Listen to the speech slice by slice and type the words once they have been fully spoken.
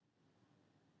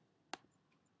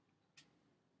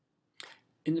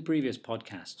In the previous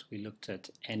podcast, we looked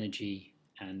at energy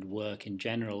and work in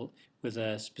general with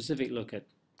a specific look at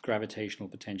gravitational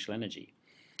potential energy.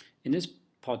 In this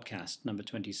podcast, number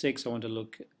 26, I want to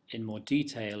look in more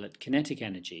detail at kinetic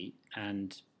energy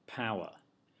and power.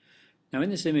 Now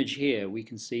in this image here, we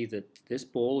can see that this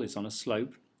ball is on a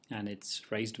slope and it's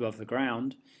raised above the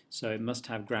ground, so it must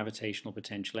have gravitational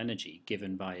potential energy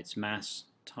given by its mass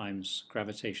times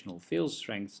gravitational field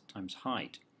strength times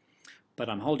height. But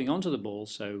I'm holding onto the ball,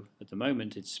 so at the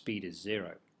moment its speed is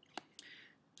 0.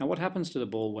 Now what happens to the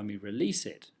ball when we release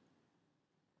it?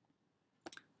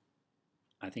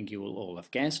 I think you will all have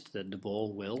guessed that the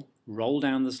ball will roll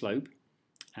down the slope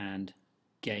and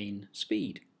gain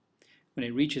speed. When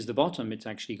it reaches the bottom, it's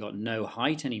actually got no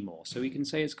height anymore, so we can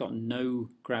say it's got no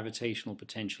gravitational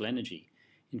potential energy.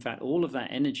 In fact, all of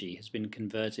that energy has been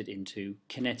converted into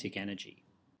kinetic energy.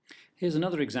 Here's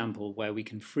another example where we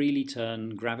can freely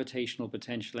turn gravitational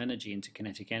potential energy into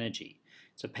kinetic energy.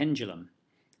 It's a pendulum.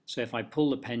 So if I pull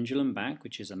the pendulum back,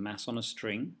 which is a mass on a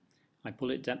string, I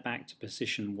pull it back to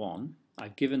position 1,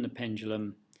 I've given the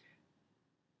pendulum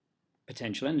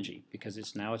potential energy because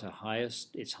it's now at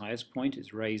its highest point,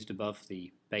 it's raised above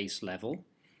the base level.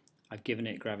 I've given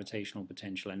it gravitational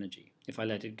potential energy. If I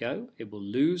let it go, it will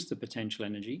lose the potential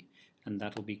energy and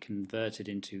that will be converted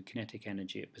into kinetic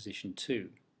energy at position 2.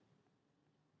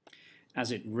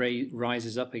 As it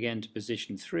rises up again to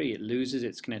position 3, it loses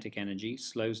its kinetic energy,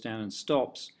 slows down and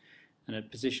stops, and at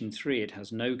position 3 it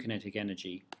has no kinetic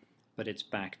energy, but it's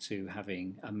back to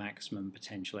having a maximum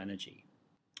potential energy.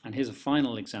 And here's a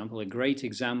final example, a great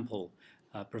example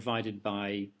provided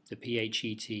by the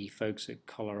PHET folks at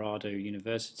Colorado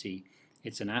University.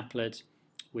 It's an applet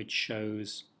which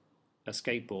shows a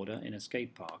skateboarder in a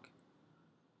skate park.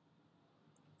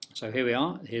 So here we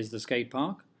are, here's the skate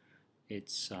park.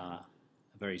 It's a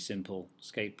very simple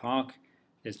skate park.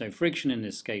 There's no friction in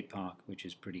this skate park, which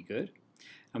is pretty good.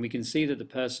 And we can see that the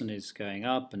person is going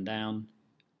up and down,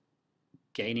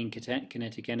 gaining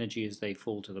kinetic energy as they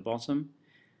fall to the bottom,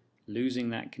 losing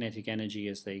that kinetic energy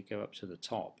as they go up to the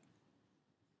top.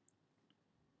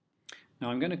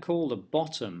 Now I'm going to call the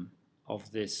bottom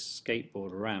of this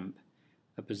skateboard ramp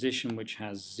a position which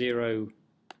has 0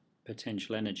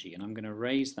 potential energy, and I'm going to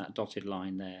raise that dotted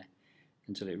line there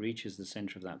until it reaches the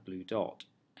center of that blue dot.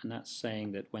 And that's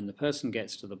saying that when the person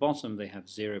gets to the bottom, they have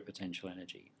 0 potential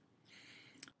energy.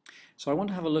 So I want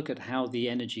to have a look at how the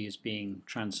energy is being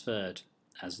transferred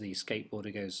as the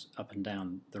skateboarder goes up and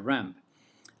down the ramp.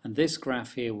 And this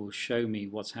graph here will show me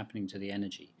what's happening to the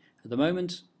energy. At the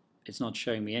moment, it's not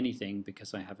showing me anything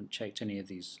because I haven't checked any of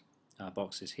these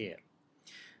boxes here.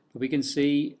 But we can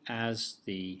see as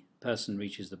the person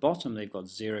reaches the bottom, they've got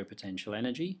 0 potential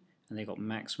energy, and they've got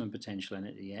maximum potential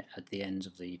energy at the ends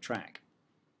of the track.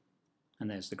 And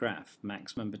there's the graph,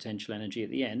 maximum potential energy at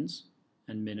the ends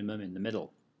and minimum in the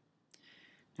middle.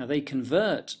 Now they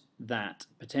convert that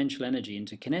potential energy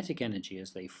into kinetic energy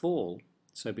as they fall.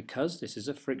 So because this is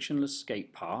a frictionless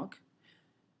skate park,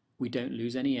 we don't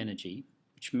lose any energy,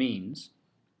 which means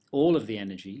all of the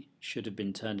energy should have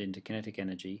been turned into kinetic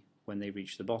energy when they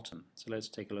reach the bottom. So let's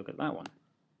take a look at that one.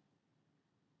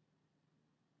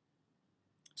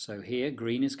 So here,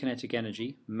 green is kinetic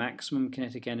energy, maximum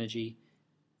kinetic energy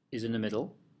is in the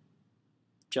middle,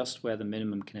 just where the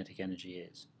minimum kinetic energy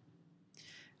is.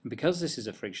 And because this is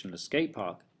a frictionless skate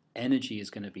park, energy is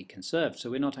going to be conserved, so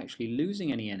we're not actually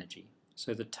losing any energy.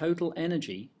 So the total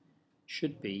energy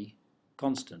should be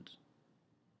constant.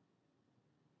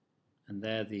 And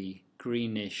there the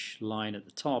greenish line at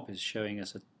the top is showing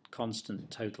us a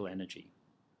constant total energy.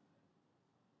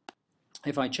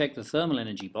 If I check the thermal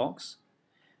energy box,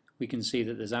 we can see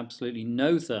that there's absolutely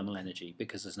no thermal energy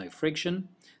because there's no friction,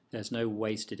 there's no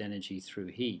wasted energy through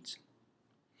heat.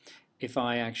 If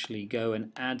I actually go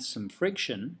and add some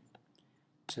friction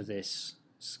to this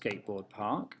skateboard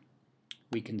park,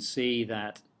 we can see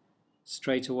that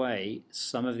straight away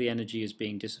some of the energy is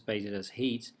being dissipated as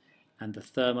heat and the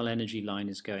thermal energy line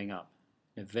is going up.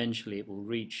 Eventually it will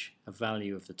reach a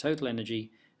value of the total energy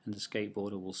and the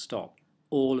skateboarder will stop.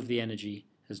 All of the energy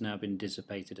has now been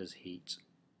dissipated as heat.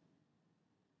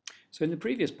 So in the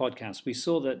previous podcast we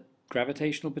saw that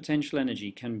gravitational potential energy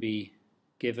can be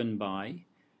given by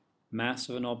mass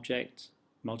of an object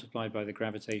multiplied by the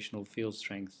gravitational field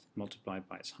strength multiplied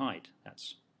by its height.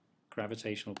 That's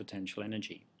gravitational potential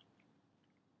energy.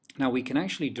 Now we can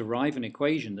actually derive an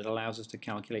equation that allows us to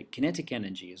calculate kinetic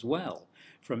energy as well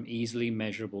from easily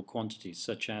measurable quantities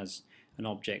such as an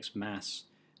object's mass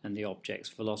and the object's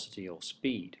velocity or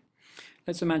speed.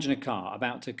 Let's imagine a car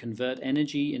about to convert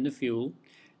energy in the fuel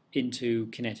into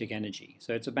kinetic energy.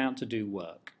 So it's about to do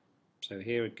work. So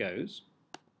here it goes.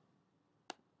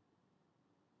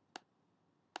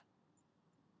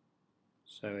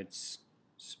 So it's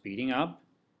speeding up,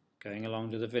 going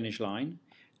along to the finish line,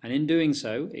 and in doing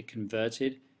so it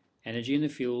converted energy in the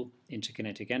fuel into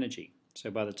kinetic energy. So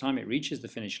by the time it reaches the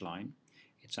finish line,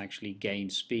 it's actually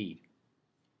gained speed.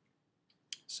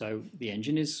 So the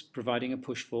engine is providing a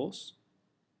push force,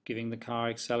 giving the car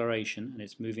acceleration, and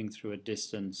it's moving through a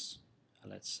distance,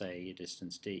 let's say a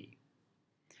distance d.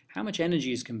 How much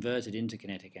energy is converted into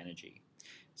kinetic energy?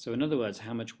 So in other words,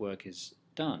 how much work is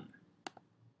done?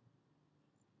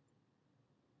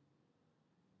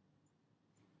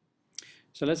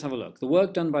 So let's have a look. The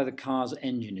work done by the car's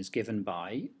engine is given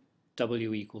by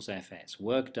W equals Fs.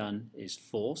 Work done is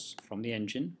force from the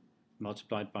engine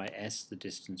multiplied by S, the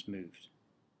distance moved.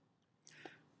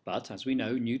 But as we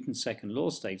know, Newton's second law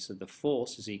states that the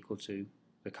force is equal to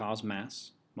the car's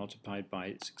mass multiplied by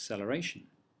its acceleration.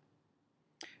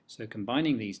 So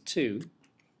combining these two,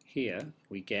 here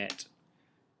we get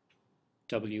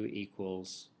W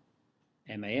equals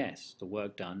MAS. The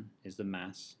work done is the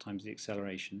mass times the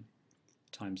acceleration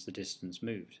times the distance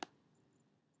moved.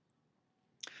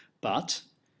 But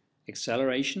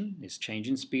acceleration is change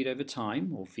in speed over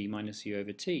time, or v minus u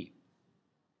over t.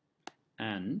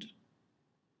 And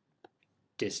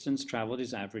distance traveled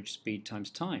is average speed times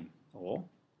time, or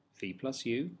v plus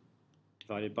u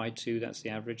divided by 2, that's the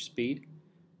average speed,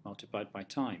 multiplied by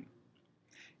time.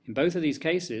 In both of these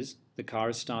cases, the car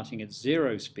is starting at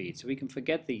 0 speed, so we can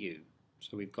forget the u.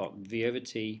 So we've got v over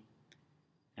t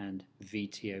and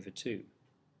vt over 2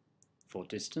 for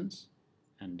distance,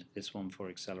 and this one for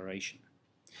acceleration.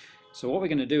 So what we're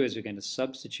going to do is we're going to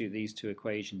substitute these two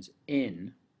equations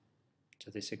in to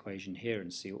this equation here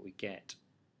and see what we get.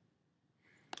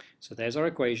 So there's our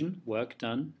equation. Work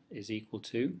done is equal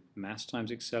to mass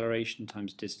times acceleration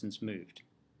times distance moved.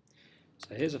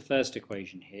 So here's a first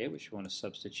equation here which we want to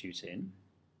substitute in.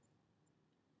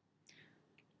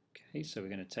 Okay, so we're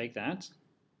going to take that,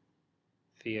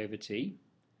 v over t,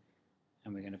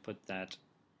 and we're going to put that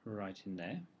right in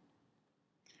there.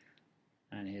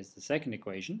 And here's the second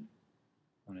equation.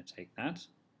 I want to take that,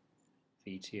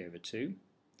 vt over 2.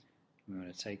 We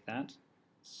want to take that,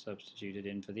 substitute it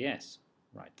in for the s,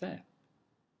 right there.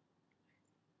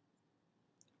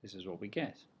 This is what we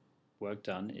get. Work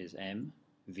done is m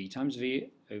v times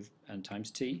v over, and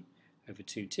times t over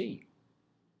 2t.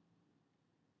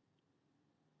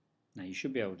 Now you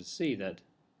should be able to see that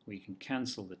we can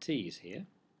cancel the t's here.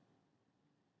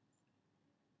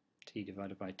 T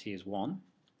divided by t is 1,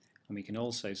 and we can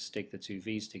also stick the two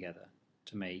v's together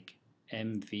to make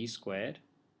mv squared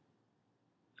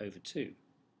over 2,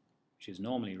 which is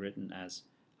normally written as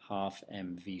half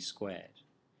mv squared.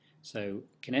 So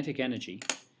kinetic energy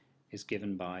is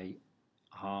given by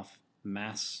half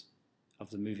mass of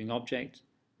the moving object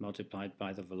multiplied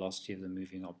by the velocity of the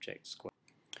moving object squared.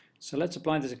 So let's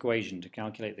apply this equation to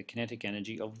calculate the kinetic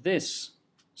energy of this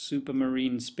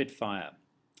supermarine Spitfire.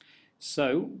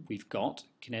 So we've got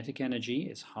kinetic energy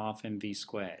is half mv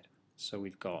squared. So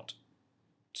we've got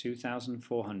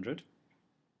 2,400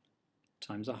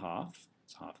 times a half,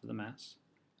 it's half of the mass,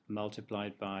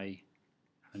 multiplied by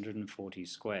 140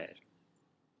 squared.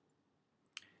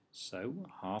 So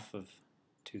half of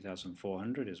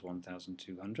 2,400 is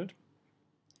 1,200,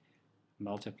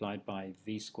 multiplied by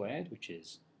v squared, which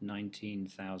is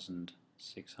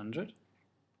 19,600.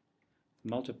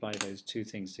 Multiply those two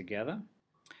things together,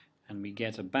 and we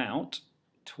get about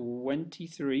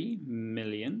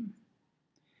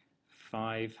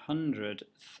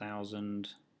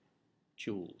 23,500,000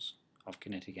 joules of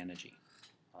kinetic energy.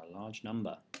 A large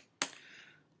number.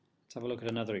 Let's have a look at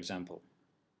another example.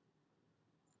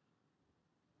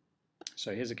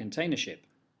 So here's a container ship.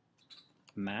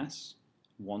 Mass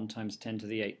 1 times 10 to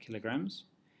the 8 kilograms.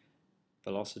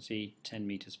 Velocity 10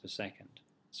 meters per second.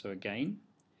 So again,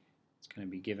 it's going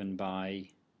to be given by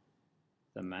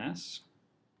the mass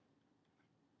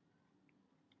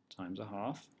times a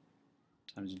half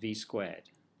times v squared.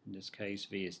 In this case,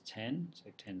 v is 10,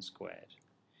 so 10 squared.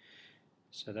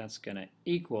 So that's going to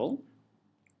equal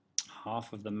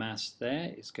half of the mass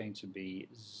there is going to be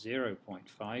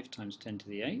 0.5 times 10 to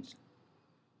the 8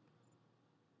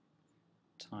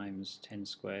 times 10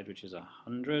 squared, which is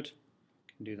 100. I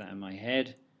can do that in my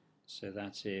head. So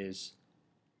that is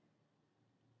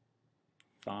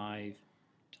 5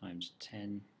 times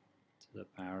 10 to the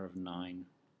power of 9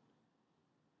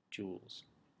 joules.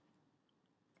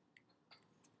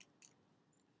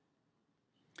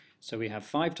 So we have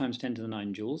 5 times 10 to the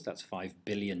 9 joules, that's 5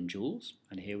 billion joules,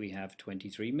 and here we have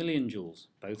 23 million joules,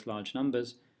 both large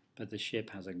numbers, but the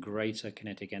ship has a greater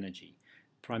kinetic energy,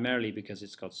 primarily because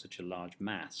it's got such a large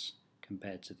mass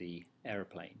compared to the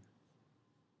aeroplane.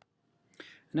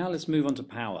 Now let's move on to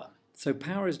power. So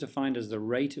power is defined as the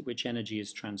rate at which energy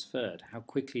is transferred, how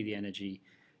quickly the energy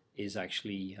is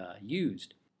actually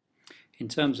used. In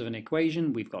terms of an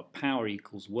equation, we've got power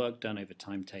equals work done over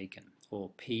time taken, or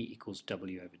P equals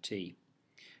W over T.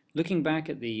 Looking back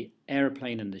at the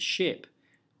aeroplane and the ship,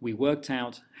 we worked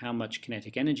out how much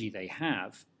kinetic energy they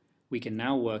have. We can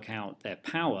now work out their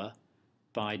power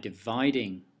by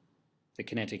dividing the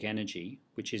kinetic energy,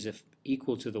 which is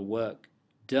equal to the work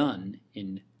done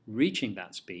in reaching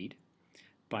that speed,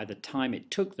 by the time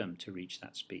it took them to reach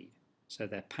that speed. So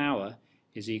their power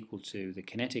is equal to the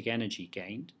kinetic energy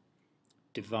gained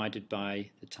divided by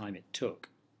the time it took.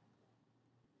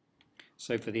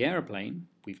 So for the aeroplane,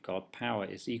 we've got power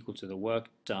is equal to the work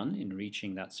done in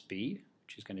reaching that speed,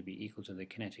 which is going to be equal to the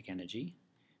kinetic energy,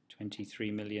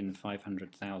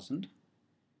 23,500,000,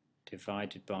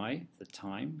 divided by the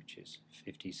time, which is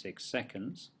 56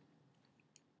 seconds,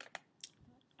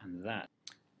 and that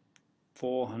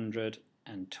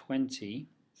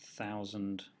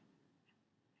 420,000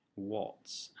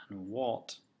 watts, and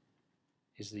watt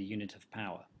is the unit of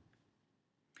power.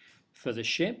 For the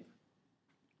ship,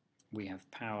 we have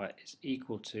power is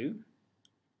equal to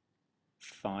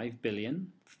 5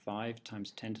 billion, 5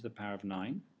 times 10 to the power of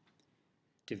 9,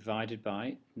 divided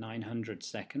by 900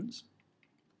 seconds,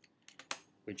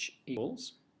 which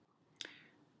equals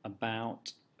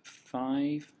about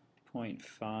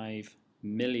 5.5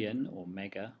 million or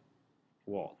mega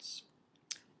watts.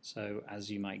 So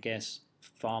as you might guess,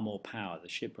 far more power. The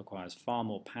ship requires far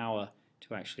more power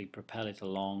to actually propel it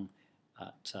along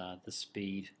at the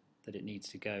speed that it needs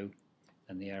to go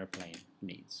than the aeroplane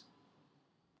needs.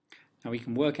 Now we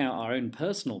can work out our own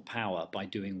personal power by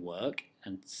doing work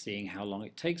and seeing how long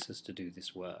it takes us to do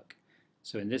this work.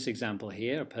 So in this example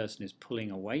here, a person is pulling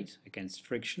a weight against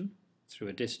friction through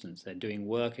a distance. They're doing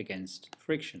work against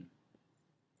friction.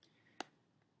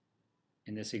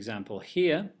 In this example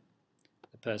here,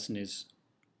 the person is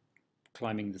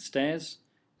climbing the stairs.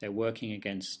 They're working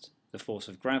against the force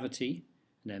of gravity,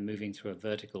 and they're moving through a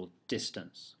vertical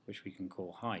distance, which we can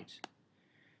call height.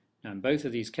 Now in both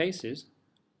of these cases,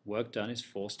 work done is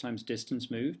force times distance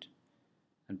moved,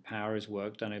 and power is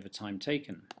work done over time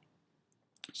taken.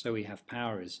 So we have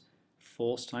power is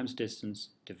force times distance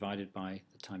divided by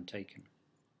the time taken.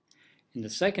 In the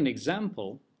second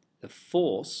example, the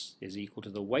force is equal to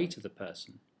the weight of the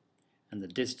person, and the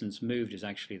distance moved is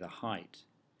actually the height.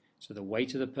 So the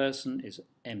weight of the person is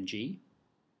mg,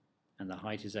 and the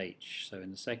height is h. So in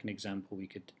the second example, we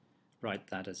could write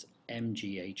that as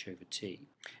mgh over t.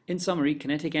 In summary,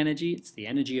 kinetic energy, it's the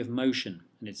energy of motion,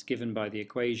 and it's given by the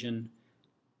equation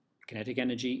kinetic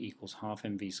energy equals half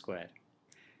mv squared.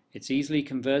 It's easily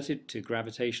converted to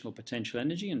gravitational potential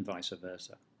energy and vice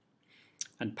versa.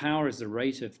 And power is the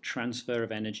rate of transfer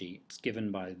of energy. It's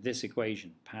given by this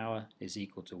equation. Power is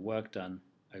equal to work done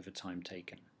over time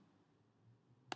taken.